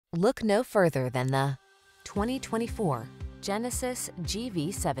Look no further than the 2024 Genesis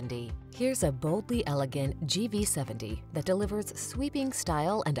GV70. Here's a boldly elegant GV70 that delivers sweeping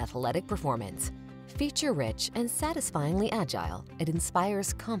style and athletic performance. Feature-rich and satisfyingly agile, it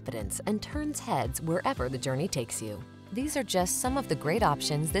inspires confidence and turns heads wherever the journey takes you. These are just some of the great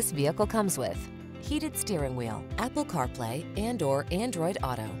options this vehicle comes with: heated steering wheel, Apple CarPlay and/or Android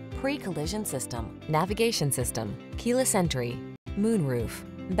Auto, pre-collision system, navigation system, keyless entry, moonroof,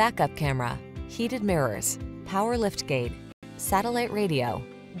 backup camera, heated mirrors, power liftgate, satellite radio.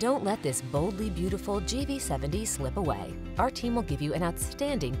 Don't let this boldly beautiful GV70 slip away. Our team will give you an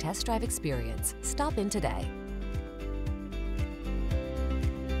outstanding test drive experience. Stop in today.